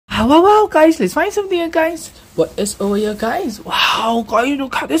Wow, guys, let's find something here, guys. What is over here, guys? Wow, guys,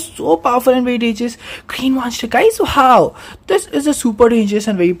 look how this is so powerful and very dangerous green monster, guys. Wow, this is a super dangerous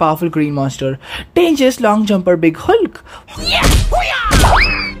and very powerful green monster. Dangerous long jumper, big Hulk. Yeah!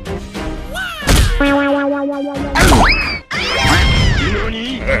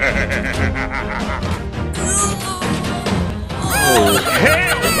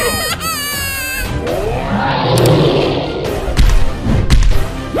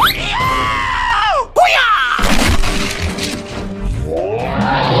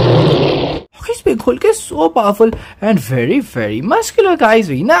 Big Hulk is so powerful and very muscular, guys.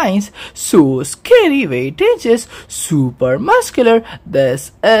 Very nice. So scary, very dangerous, super muscular.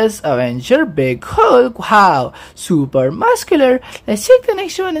 This is Avenger Big Hulk. Wow, super muscular. Let's check the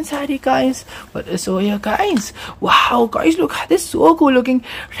next one inside here, guys. What is over here, guys? Wow, guys, look at this so cool looking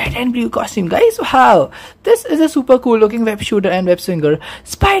red and blue costume, guys. Wow, this is a super cool looking web shooter and web swinger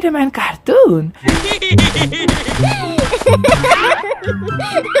Spider-Man cartoon.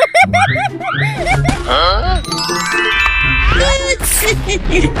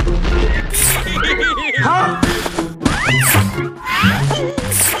 Huh?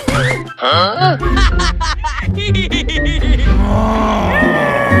 Huh?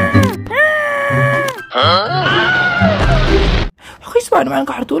 Okay, Spider-Man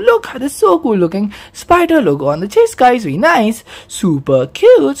cartoon, look how this so cool looking spider logo on the chest, guys. Very nice, super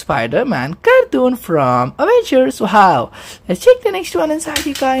cute Spider-Man cartoon from Avengers. Wow, let's check the next one inside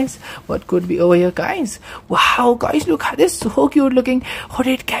here, guys. What could be over here, guys? Wow, guys, look how this so cute looking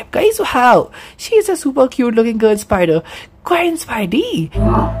hooded cap, guys. Wow, she is a super cute looking girl spider, Gwen Spidey.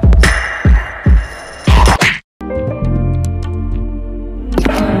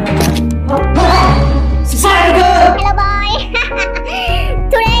 Hello, boy.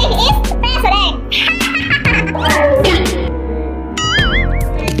 Today is president.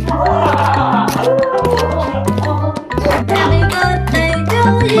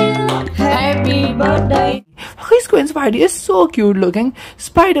 Happy birthday. His Gwen Spidey is so cute looking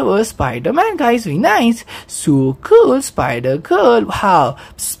Spider-Verse Spider-Man, guys. Very nice, so cool Spider-Girl. Wow,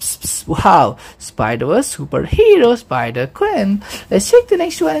 psst, psst, psst. Wow, Spider-Verse superhero Spider-Gwen. Let's check the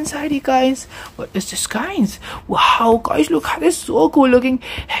next one inside here, guys. What is this, guys? Wow, guys, look how this so cool looking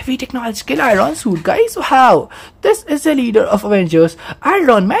heavy technological iron suit, guys. Wow, this is the leader of Avengers,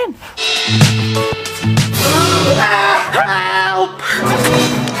 Iron Man. Help!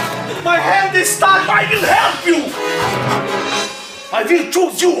 My hand is stuck! I will help you! I will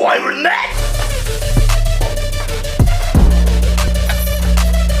choose you, Iron Man!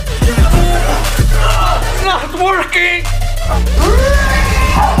 Not working!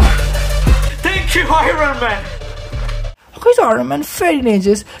 Thank you, Iron Man! Okay, so Iron Man very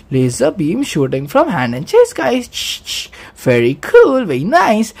dangerous, laser beam shooting from hand and chest, guys. Very cool, very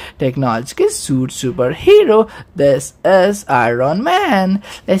nice, technological suit superhero. This is Iron Man.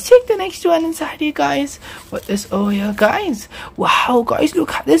 Let's check the next one inside here, guys. What is over here, guys? Wow, guys,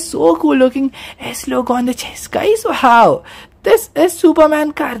 look at this so cool looking S logo on the chest, guys. Wow, this is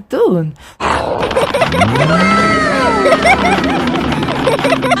Superman cartoon. Oh.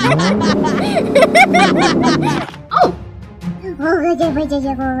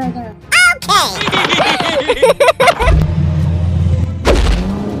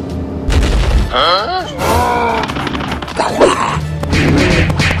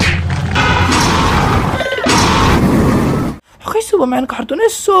 Okay, Superman cartoon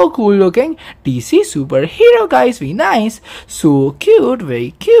is so cool looking DC superhero, guys. Very nice, so cute,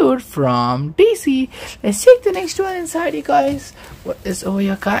 very cute from DC. Let's check the next one inside here, guys. What is over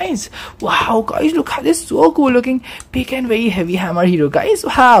here, guys? Wow, guys, look at this so cool looking big and very heavy hammer hero, guys.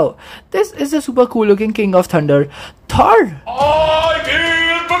 Wow, this is the super cool looking King of Thunder, Thor. I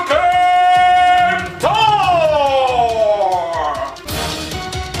will become Thor!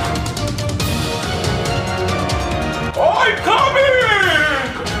 I'm coming!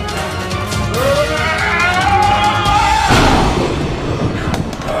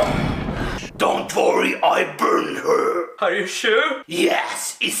 Don't worry, I burned her. Are you sure?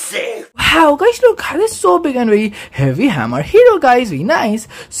 Yes, it's safe. Wow, guys, look how this so big and very heavy hammer hero, guys. Very nice,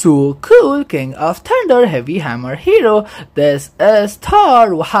 so cool, King of Thunder heavy hammer hero. This is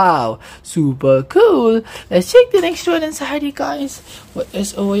Thor. Wow, super cool. Let's check the next one inside here, guys. What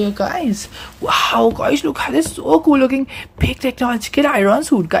is over here, guys? Wow, guys, look how this so cool looking big technological iron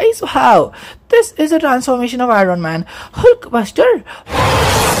suit, guys. Wow, this is a transformation of Iron Man, Hulkbuster.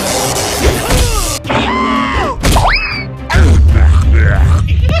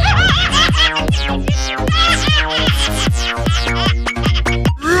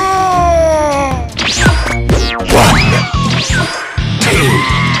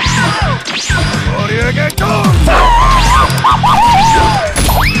 Okay,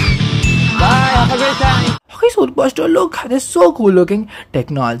 Swordbuster, look, this is so cool looking.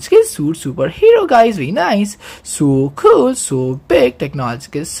 Technological suit superhero, guys, very nice. So cool, so big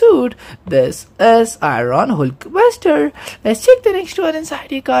technological suit. This is Iron Hulkbuster. Let's check the next one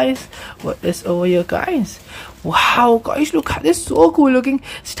inside here, guys. What is over here, guys? Wow, guys, look, this is so cool looking.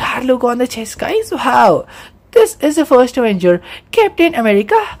 Star logo on the chest, guys. Wow. This is the first Avenger, Captain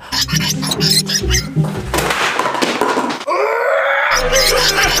America.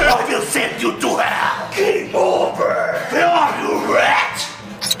 I will send you to hell! Game over! Are you rat?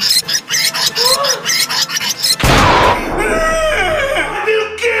 I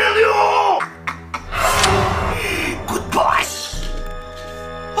will kill you! Goodbye!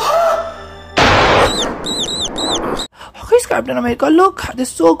 Okay, Captain America, look, this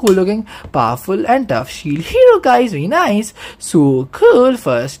is so cool looking. Powerful and tough shield hero, guys, very nice. So cool,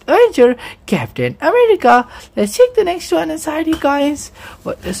 first Avenger, Captain America. Let's check the next one inside here, guys.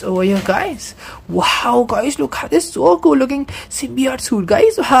 What is over here, guys? Wow, guys, look, this is so cool looking. Symbiote suit,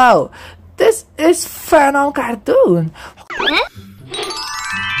 guys, wow. This is Phantom cartoon.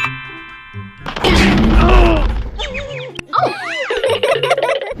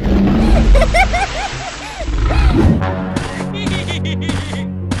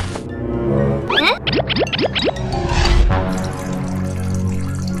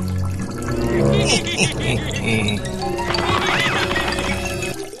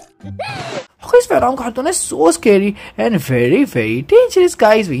 This Phantom cartoon is so scary and very dangerous,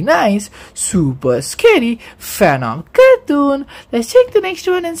 guys. Very nice. Super scary Phantom cartoon. Let's check the next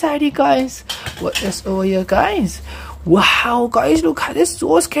one inside here, guys. What is over here, guys? Wow, guys, look, this is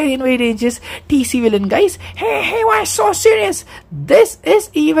so scary and very dangerous. DC villain, guys. Hey, why so serious? This is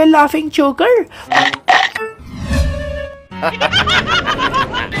evil laughing Joker.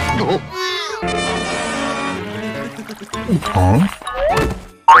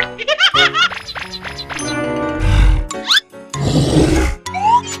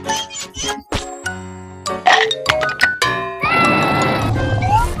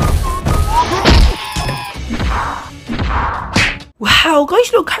 Wow,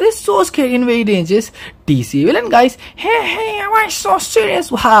 guys, look, this is so scary and very dangerous. DC villain, guys. Hey, am I so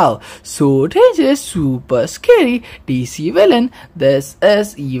serious? Wow, so dangerous, super scary DC villain. This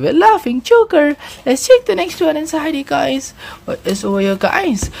is evil laughing Joker. Let's check the next one inside here, guys. What is over here,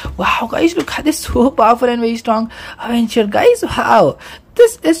 guys? Wow, guys, look, this is so powerful and very strong Avenger, guys. Wow,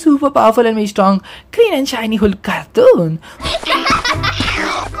 this is super powerful and very strong green and shiny Hulk cartoon.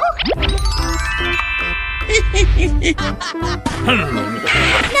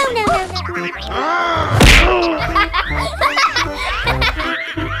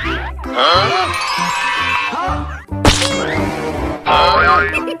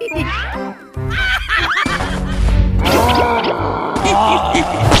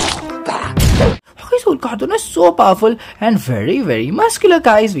 Hulk cartoon is so powerful and very muscular,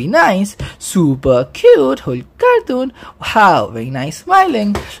 guys. Very nice. Super cute Hulk cartoon. Wow, very nice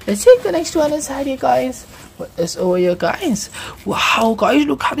smiling. Let's check the next one inside here, guys. What is over here, guys? Wow, guys,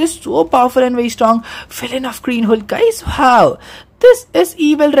 look how this is so powerful and very strong villain of Green Hulk, guys. Wow, this is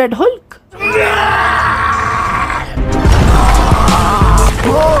evil Red Hulk.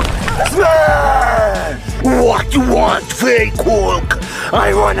 What you want, fake Hulk?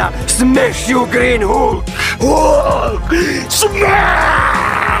 I wanna smash you, Green Hulk! Hulk!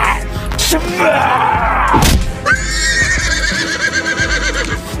 Smash! Smash!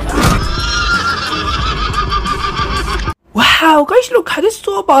 Wow, guys, look how this is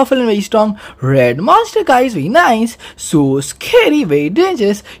so powerful and very strong red monster, guys. Very nice. So scary, very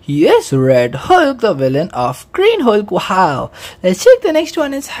dangerous. He is Red Hulk, the villain of Green Hulk. Wow. Let's check the next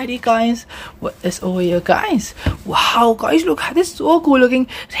one inside here, guys. What is over here, guys? Wow, guys, look how this is so cool looking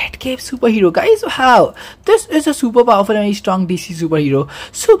red cape superhero, guys. Wow. This is a super powerful and very strong DC superhero,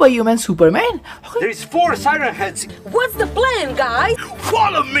 Superhuman Superman. There is 4 siren heads. What's the plan, guys?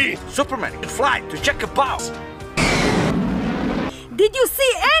 Follow me! Superman can fly to check a box. Did you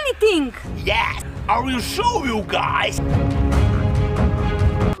see anything? Yes, I will show you guys.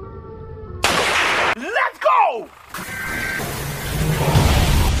 Let's go!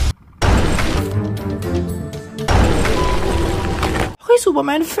 Okay,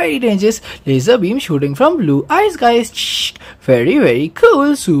 Superman, very dangerous. Laser beam shooting from blue eyes, guys. Shh. Very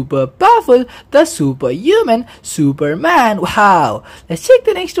cool. Super powerful. The Superhuman Superman. Wow. Let's check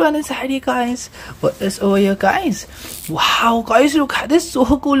the next one inside here, guys. What is over here, guys? Wow, guys, look at this so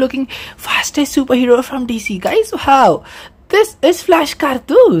cool looking fastest superhero from DC, guys. Wow. This is Flash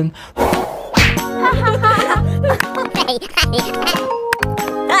cartoon.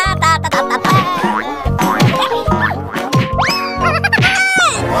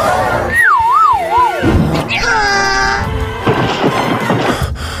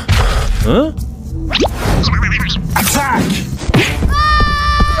 Huh? Attack!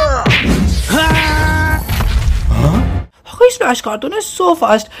 This Flash cartoon is so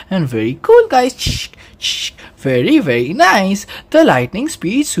fast and very cool, guys. Very nice. The lightning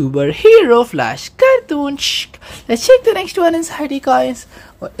speed superhero Flash cartoon. Let's check the next one inside here, guys.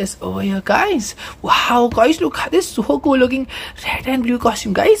 What is over here, guys? Wow, guys, look at this so cool looking red and blue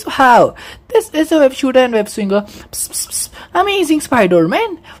costume, guys. Wow, this is a web shooter and web swinger. Amazing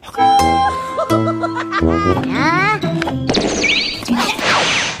Spider-Man.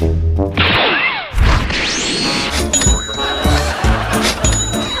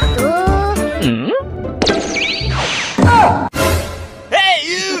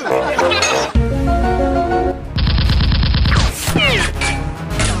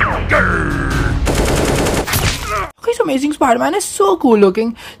 This amazing Spider-Man is so cool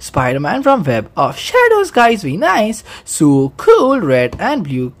looking. Spider-Man from Web of Shadows, guys. Very nice. So cool red and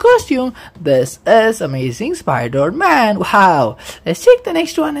blue costume. This is amazing Spider-Man. Wow. Let's check the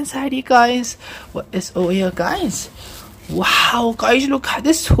next one inside here, guys. What is over here, guys? Wow, guys, look at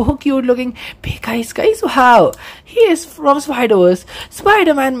this so cute looking big eyes, guys. Wow. He is from Spider-Verse.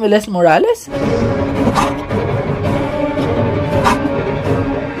 Spider-Man Miles Morales.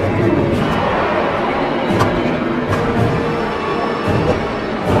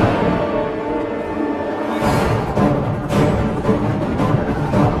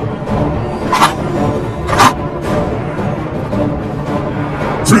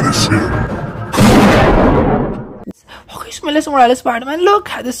 Finish him! Okay, Miles Morales Spider-Man, look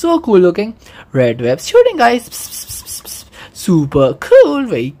at this so cool looking red web shooting, guys. Super cool,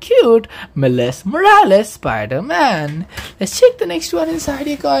 very cute Miles Morales Spider-Man. Let's check the next one inside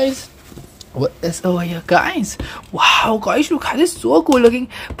here, guys. What is over here, guys? Wow, guys, look at this so cool looking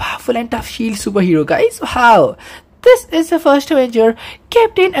powerful and tough shield superhero, guys. Wow. This is the first Avenger,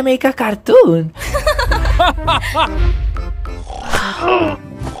 Captain America cartoon.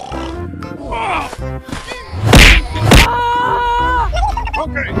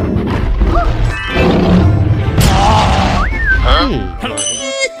 Okay.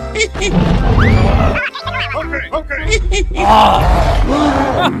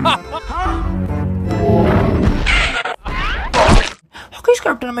 Okay,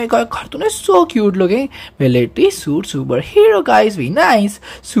 Captain America cartoon is so cute looking. Military suit superhero, guys. Very nice.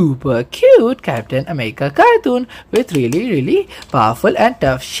 Super cute Captain America cartoon with really powerful and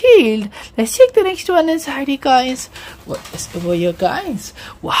tough shield. Let's check the next one inside here, guys. What is over here, guys?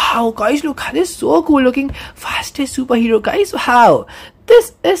 Wow, guys, look at this so cool looking fastest superhero, guys. Wow.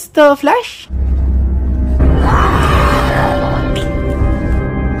 This is the Flash.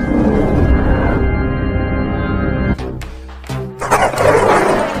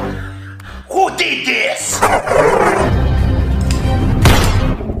 Who did this?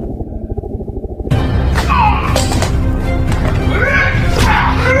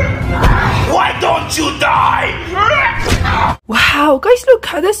 Why don't you die? Wow, guys, look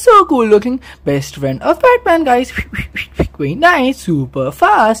at this so cool looking best friend of Batman, guys. Very nice, super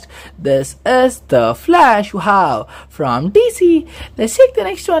fast. This is the Flash. Wow, from DC. Let's check the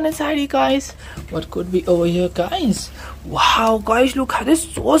next one inside here, guys. What could be over here, guys? Wow, guys, look at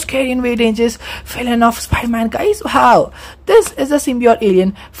this so scary and very dangerous villain of Spider-Man, guys. Wow, this is a symbiote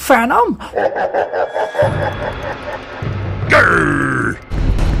alien Phantom.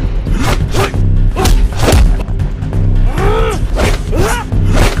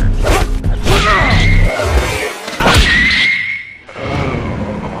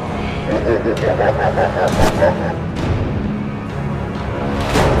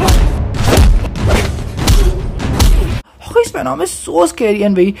 Phantom is so scary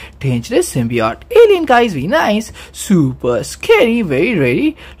and very dangerous symbiote alien, guys. Very nice, super scary,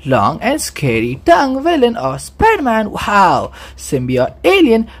 very long and scary tongue villain of Spider-Man. Wow, symbiote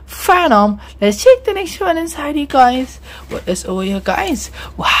alien Phantom. Let's check the next one inside here, guys. What is over here, guys?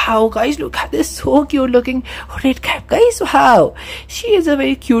 Wow, guys, look at this so cute looking red cap, guys. Wow, she is a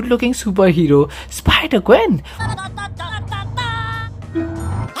very cute looking superhero, Spider-Gwen.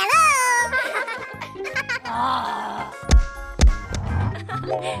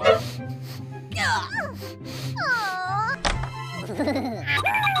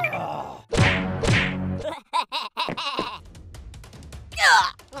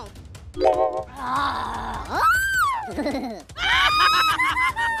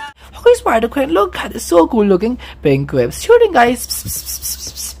 Okay, Spider-Gwen, look at this so cool looking pink web shooting, guys.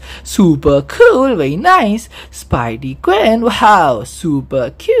 super cool, very nice. Spidey Gwen, wow,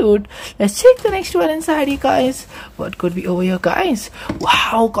 super cute. Let's check the next one inside here, guys. What could be over here, guys?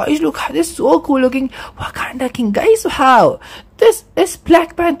 Wow, guys, look how this is so cool looking. Wakanda King, guys, wow. This is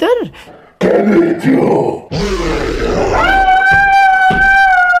Black Panther.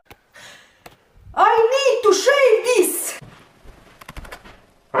 I need to shave this.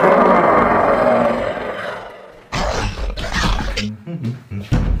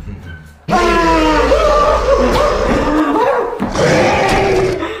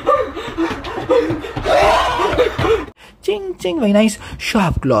 Ching ching, very nice.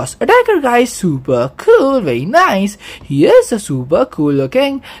 Sharp claws attacker, guys, super cool, very nice. Here's a super cool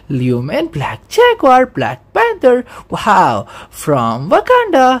looking Lumen Black Jaguar, Black Panther, wow, from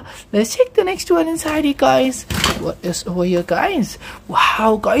Wakanda. Let's check the next one inside here, guys. What is over here, guys?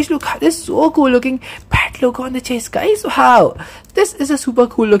 Wow, guys, look how this is so cool looking. Bat logo on the chest, guys, wow. This is a super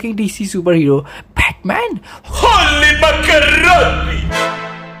cool looking DC superhero, Batman. Holy macaroni!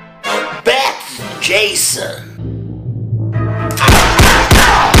 Bat Jason.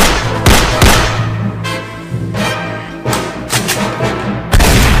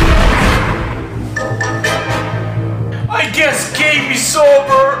 I guess game is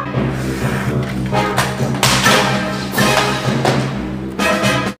over.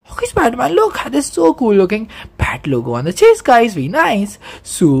 Okay, Spider-Man, look how this is so cool looking. Bat logo on the chest, guys, very nice.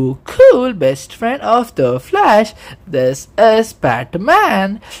 So cool, best friend of the Flash. This is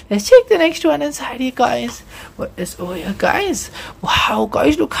Batman. Let's check the next one inside here, guys. What is over here, guys? Wow,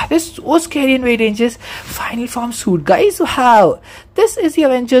 guys, look how this is so scary and very dangerous. Final form suit, guys, wow. This is the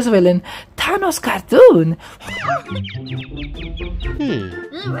Avengers villain, THANOS cartoon.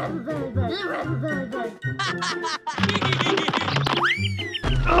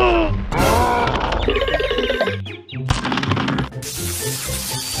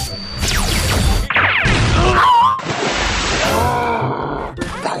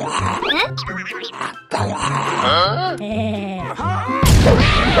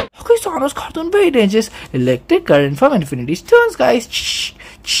 Okay, so THANOS cartoon very dangerous. Electric current from Infinity Stones, guys.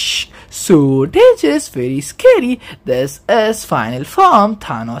 So dangerous, very scary. This is final form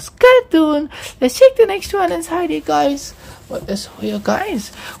THANOS cartoon. Let's check the next one inside here, guys. What is here,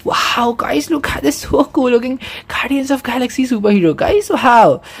 guys? Wow, guys, look at this, so cool looking Guardians of Galaxy superhero, guys.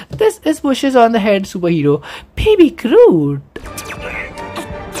 Wow, this is bushes on the head superhero, Baby Groot.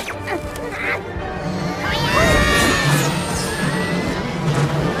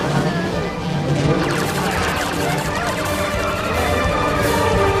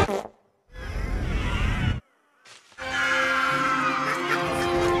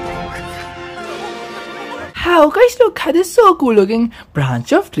 Wow, guys, look how this is so cool looking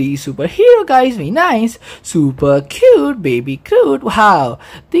branch of tree superhero, guys, very nice. Super cute baby Groot. Wow,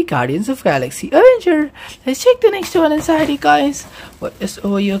 the Guardians of Galaxy Avenger. Let's check the next one inside here, guys. What is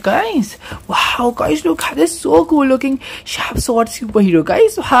over here, guys? Wow, guys, look how this is so cool looking sharp sword superhero,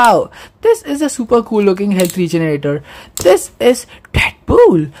 guys. Wow, this is a super cool looking health regenerator. This is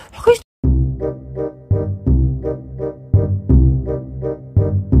Deadpool. Okay,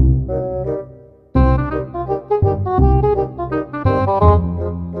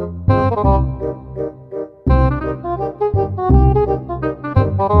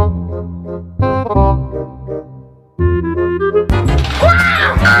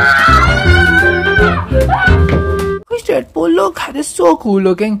 Deadpool, look how this is so cool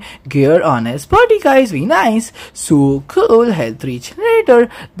looking gear on his body, guys, very nice. So cool health regenerator.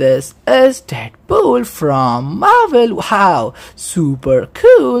 This is Deadpool from Marvel. Wow, super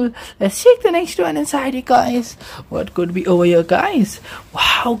cool. Let's check the next one inside here, guys. What could be over here, guys?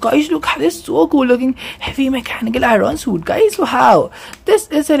 Wow, guys, look how this is so cool looking heavy mechanical iron suit, guys. Wow, this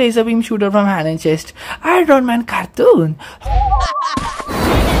is a laser beam shooter from hand and chest Iron Man cartoon.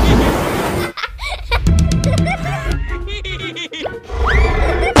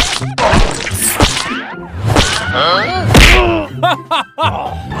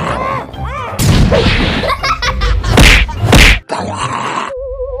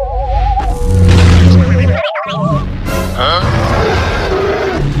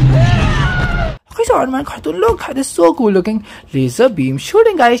 Iron Man cartoon, look how this is so cool looking laser beam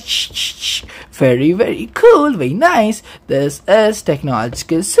shooting, guys. Very, very cool, very nice. This is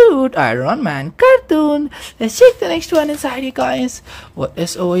technological suit Iron Man cartoon. Let's check the next one inside here, guys. What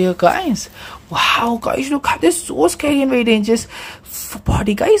is over here, guys? Wow, guys, look how this is so scary and very dangerous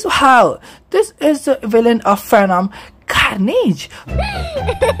body, guys. Wow, this is the villain of Venom, Carnage.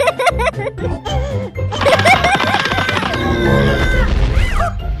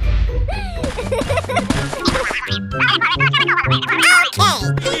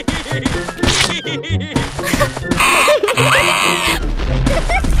 Okay.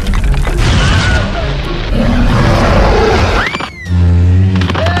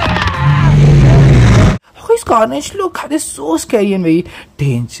 Carnage, look, this is so scary and very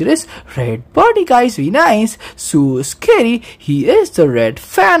dangerous. Red body, guys, very nice. So scary. He is the Red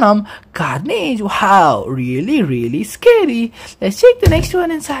Phantom Carnage. Wow, really, really scary. Let's check the next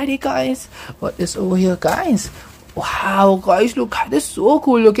one inside here, guys. What is over here, guys? Wow, guys, look, this is so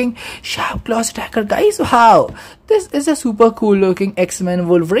cool looking. Sharp Claws Attacker, guys. Wow, this is a super cool looking X-Men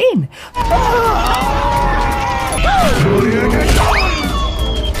Wolverine.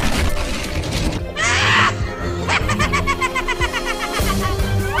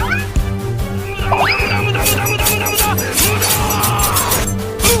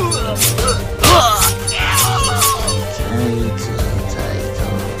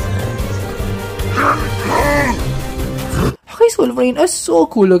 Wolverine is so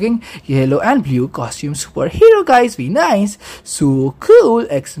cool looking. Yellow and blue costume superhero, guys, be nice. So cool.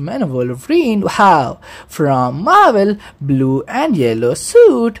 X-Men Wolverine, wow, from Marvel, blue and yellow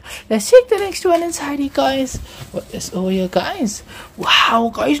suit. Let's check the next one inside here, guys. What is over here, guys?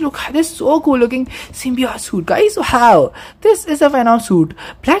 Wow, guys, look, this is so cool looking symbiote suit, guys. Wow, this is a Venom suit.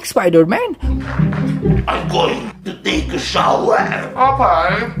 Black Spider-Man. I'm going to take a shower.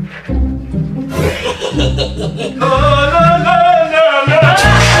 Okay.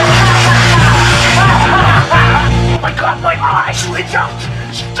 Oh my god, my eyes lit up!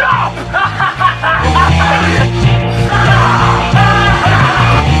 Stop!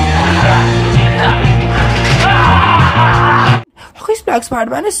 Okay, Black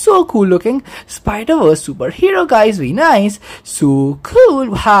Spider-Man is so cool looking. Spider-Verse superhero, guys, very nice. So cool.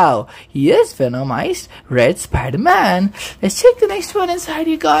 Wow, he is Venomized Red Spider-Man. Let's check the next one inside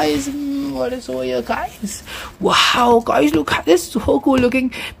here, guys. What is over here, guys? Wow, guys, look, this is so cool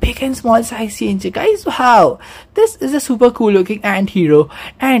looking. Big and small size change, guys. Wow, this is a super cool looking ant-hero,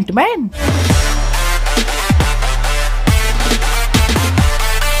 Ant-Man.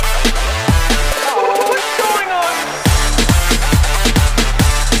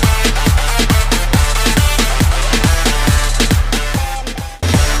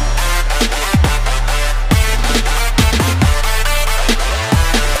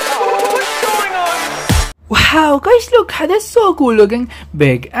 Wow, guys, look, that's so cool looking.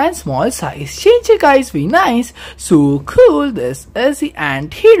 Big and small size change, guys, very nice. So cool. This is the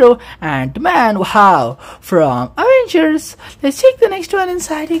ant-hero, Ant-Man. Wow, from Avengers. Let's check the next one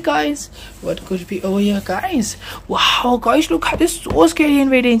inside here, guys. What could be over here, guys? Wow, guys, look, this is so scary and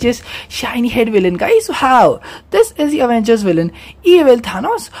very dangerous. Shiny head villain, guys. Wow, this is the Avengers villain, Evil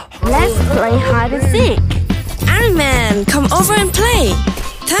Thanos. Let's play hide and seek. Iron Man, come over and play.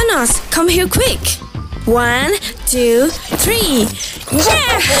 Thanos, come here quick. 1, 2, 3.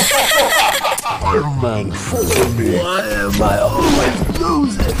 Yeah! Iron Man, follow me. Why am I always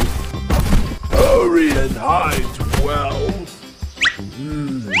losing? Hurry and hide well.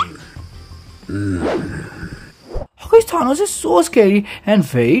 Guys, Thanos is so scary and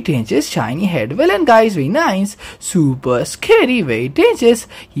very dangerous. Shiny head villain, guys, very nice. Super scary, very dangerous.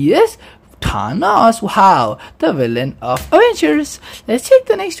 He is Thanos. Wow, the villain of Avengers. Let's check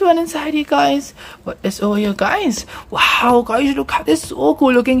the next one inside here, guys. What is over here, guys? Wow, guys, look at this, so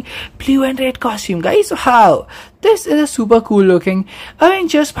cool looking blue and red costume, guys. Wow, this is a super cool looking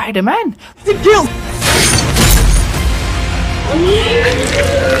Avengers Spider-Man.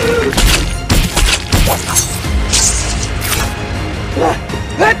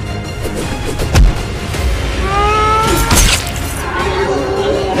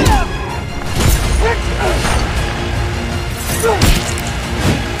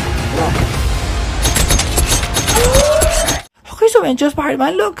 Avengers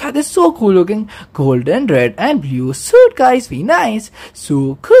Spider-Man, look at this, so cool looking golden, red and blue suit, guys, very nice.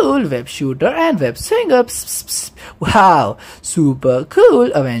 So cool. Web shooter and web swinger. Psst, psst. Wow, super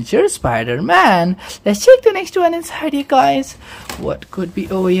cool Avengers Spider-Man. Let's check the next one inside here, guys. What could be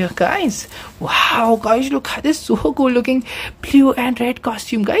over here, guys? Wow, guys, look at this, so cool looking blue and red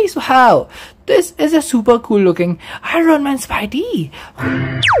costume, guys. Wow, this is a super cool looking IRONMAN Spidey.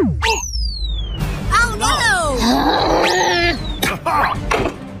 Oh no!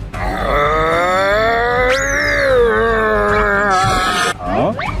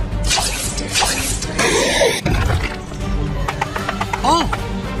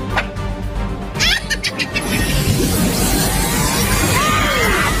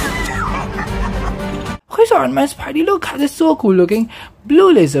 IRONMAN Spidey. Look, this is so cool looking.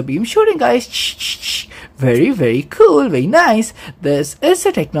 Blue laser beam shooting, guys. Very cool, very nice. This is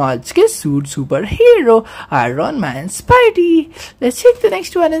a technological suit superhero IRONMAN Spidey. Let's check the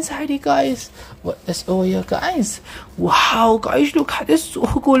next one inside here, guys. What is over here, guys? Wow, guys, look at this, so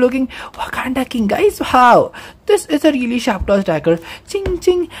cool looking Wakanda King, guys. Wow, this is a really sharp claw attacker. Ching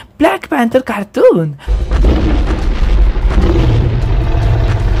ching, Black Panther cartoon.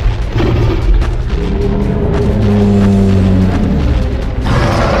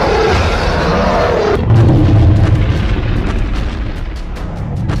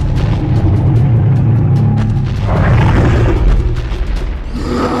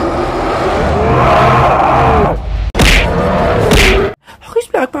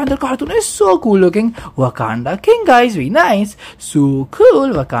 Black Panther cartoon is so cool looking. Wakanda King, guys, very nice. So cool.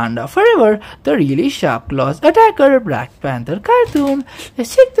 Wakanda forever. The really sharp claws attacker Black Panther cartoon.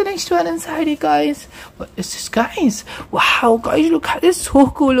 Let's check the next one inside here, guys. What is this, guys? Wow, guys, look at this, so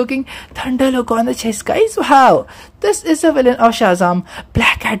cool looking thunder logo on the chest, guys. Wow, this is a villain of Shazam,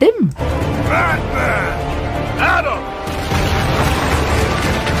 Black Adam. Batman! Adam!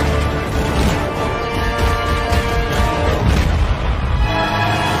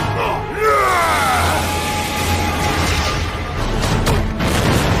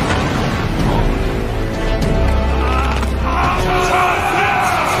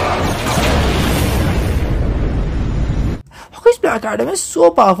 Black Adam is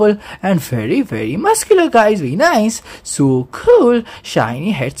so powerful and very muscular, guys. Very nice. So cool.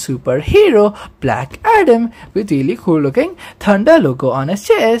 Shiny head superhero Black Adam with really cool looking thunder logo on his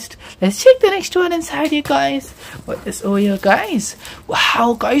chest. Let's check the next one inside here, guys. What is over here, guys?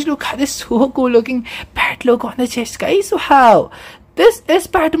 Wow, guys, look at this, so cool looking bat logo on the chest, guys. Wow, this is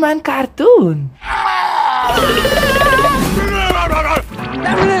SPIDERMAN cartoon.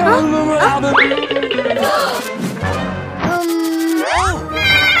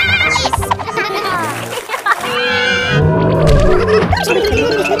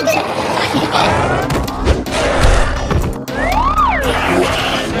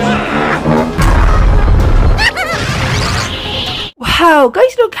 Wow,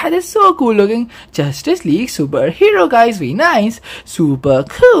 guys, look at this, so cool looking Justice League superhero, guys. Very nice. Super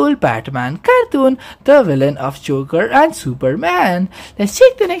cool Batman cartoon, the villain of Joker and Superman. Let's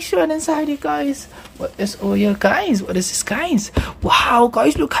check the next one inside here, guys. What is over here, guys? What is this, guys? Wow,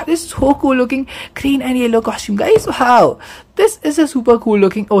 guys, look at this, so cool looking green and yellow costume, guys. Wow, this is a super cool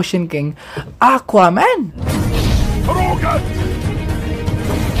looking Ocean King, Aquaman.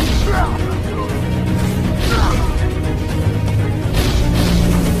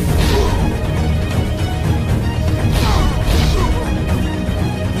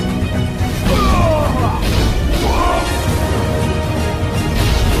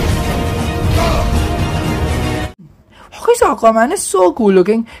 Aquaman is so cool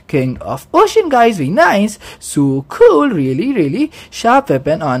looking, king of ocean, guys. Very nice. So cool, really sharp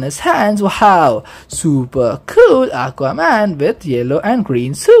weapon on his hands. Wow, super cool Aquaman with yellow and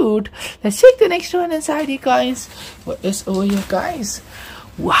green suit. Let's check the next one inside here, guys. What is over here, guys?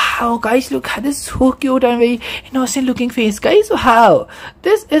 Wow, guys, look at this, so cute and very innocent looking face, guys. Wow,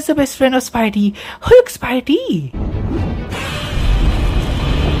 this is the best friend of Spidey, Hulk Spidey.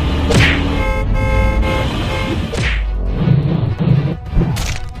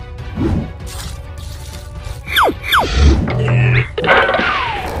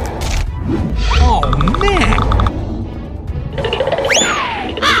 Oh, man!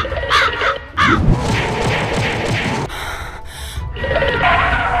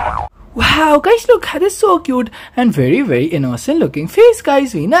 Wow, guys, look at this, so cute and very innocent looking face,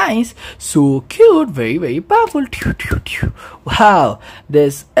 guys. Very nice. So cute, very powerful. Wow,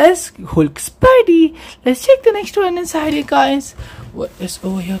 this is Hulk Spidey. Let's check the next one inside here, guys. What is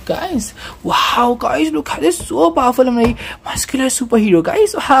over here, guys? Wow, guys, look at this, so powerful and very muscular superhero,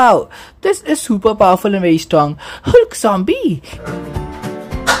 guys. Wow, this is super powerful and very strong Hulk zombie.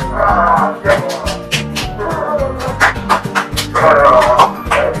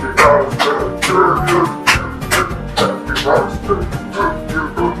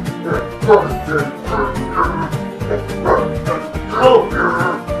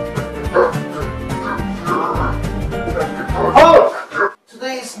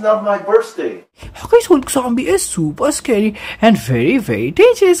 Not my birthday. Guys, Hulk zombie is super scary and very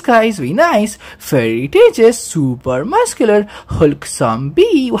dangerous, guys. Very nice. Very dangerous, super muscular Hulk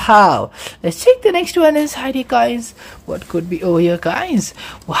zombie. Wow. Let's check the next one inside here, guys. What could be over here, guys?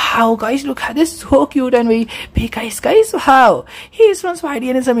 Wow, guys, look at this, so cute and very big eyes, guys. Wow. He is from Spidey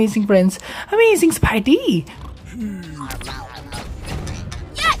and his amazing friends, Amazing Spidey.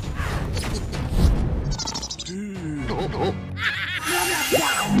 Okay,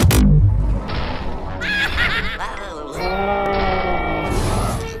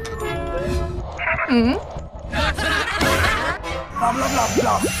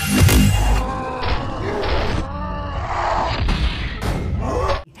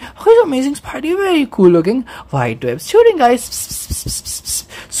 so amazing Spidey, very cool looking. White web shooting, guys.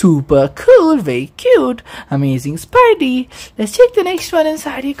 Super cool, very cute. Amazing Spidey. Let's check the next one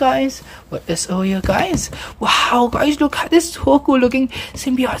inside here, guys. What is over here, guys? Wow, guys, look at this so cool looking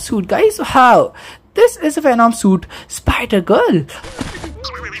symbiote suit, guys. Wow, this is a Venom suit, Spider Girl.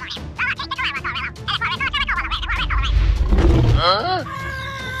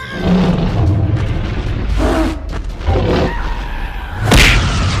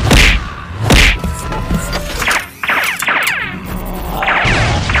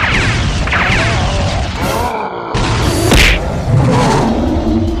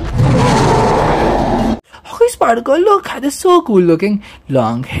 Spider Girl, look at this, so cool looking.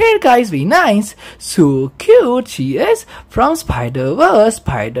 Long hair, guys, very nice. So cute. She is from Spider-Verse,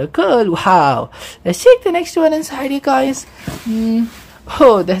 Spider Girl. Wow. Let's check the next one inside here, guys.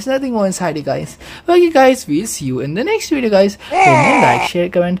 Oh, there's nothing more inside here, guys. Okay, guys, we'll see you in the next video, guys. Don't like, share,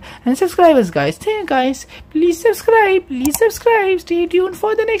 comment, and subscribe us, guys. Thank you, guys. Please subscribe. Please subscribe. Stay tuned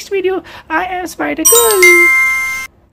for the next video. I am Spider Girl.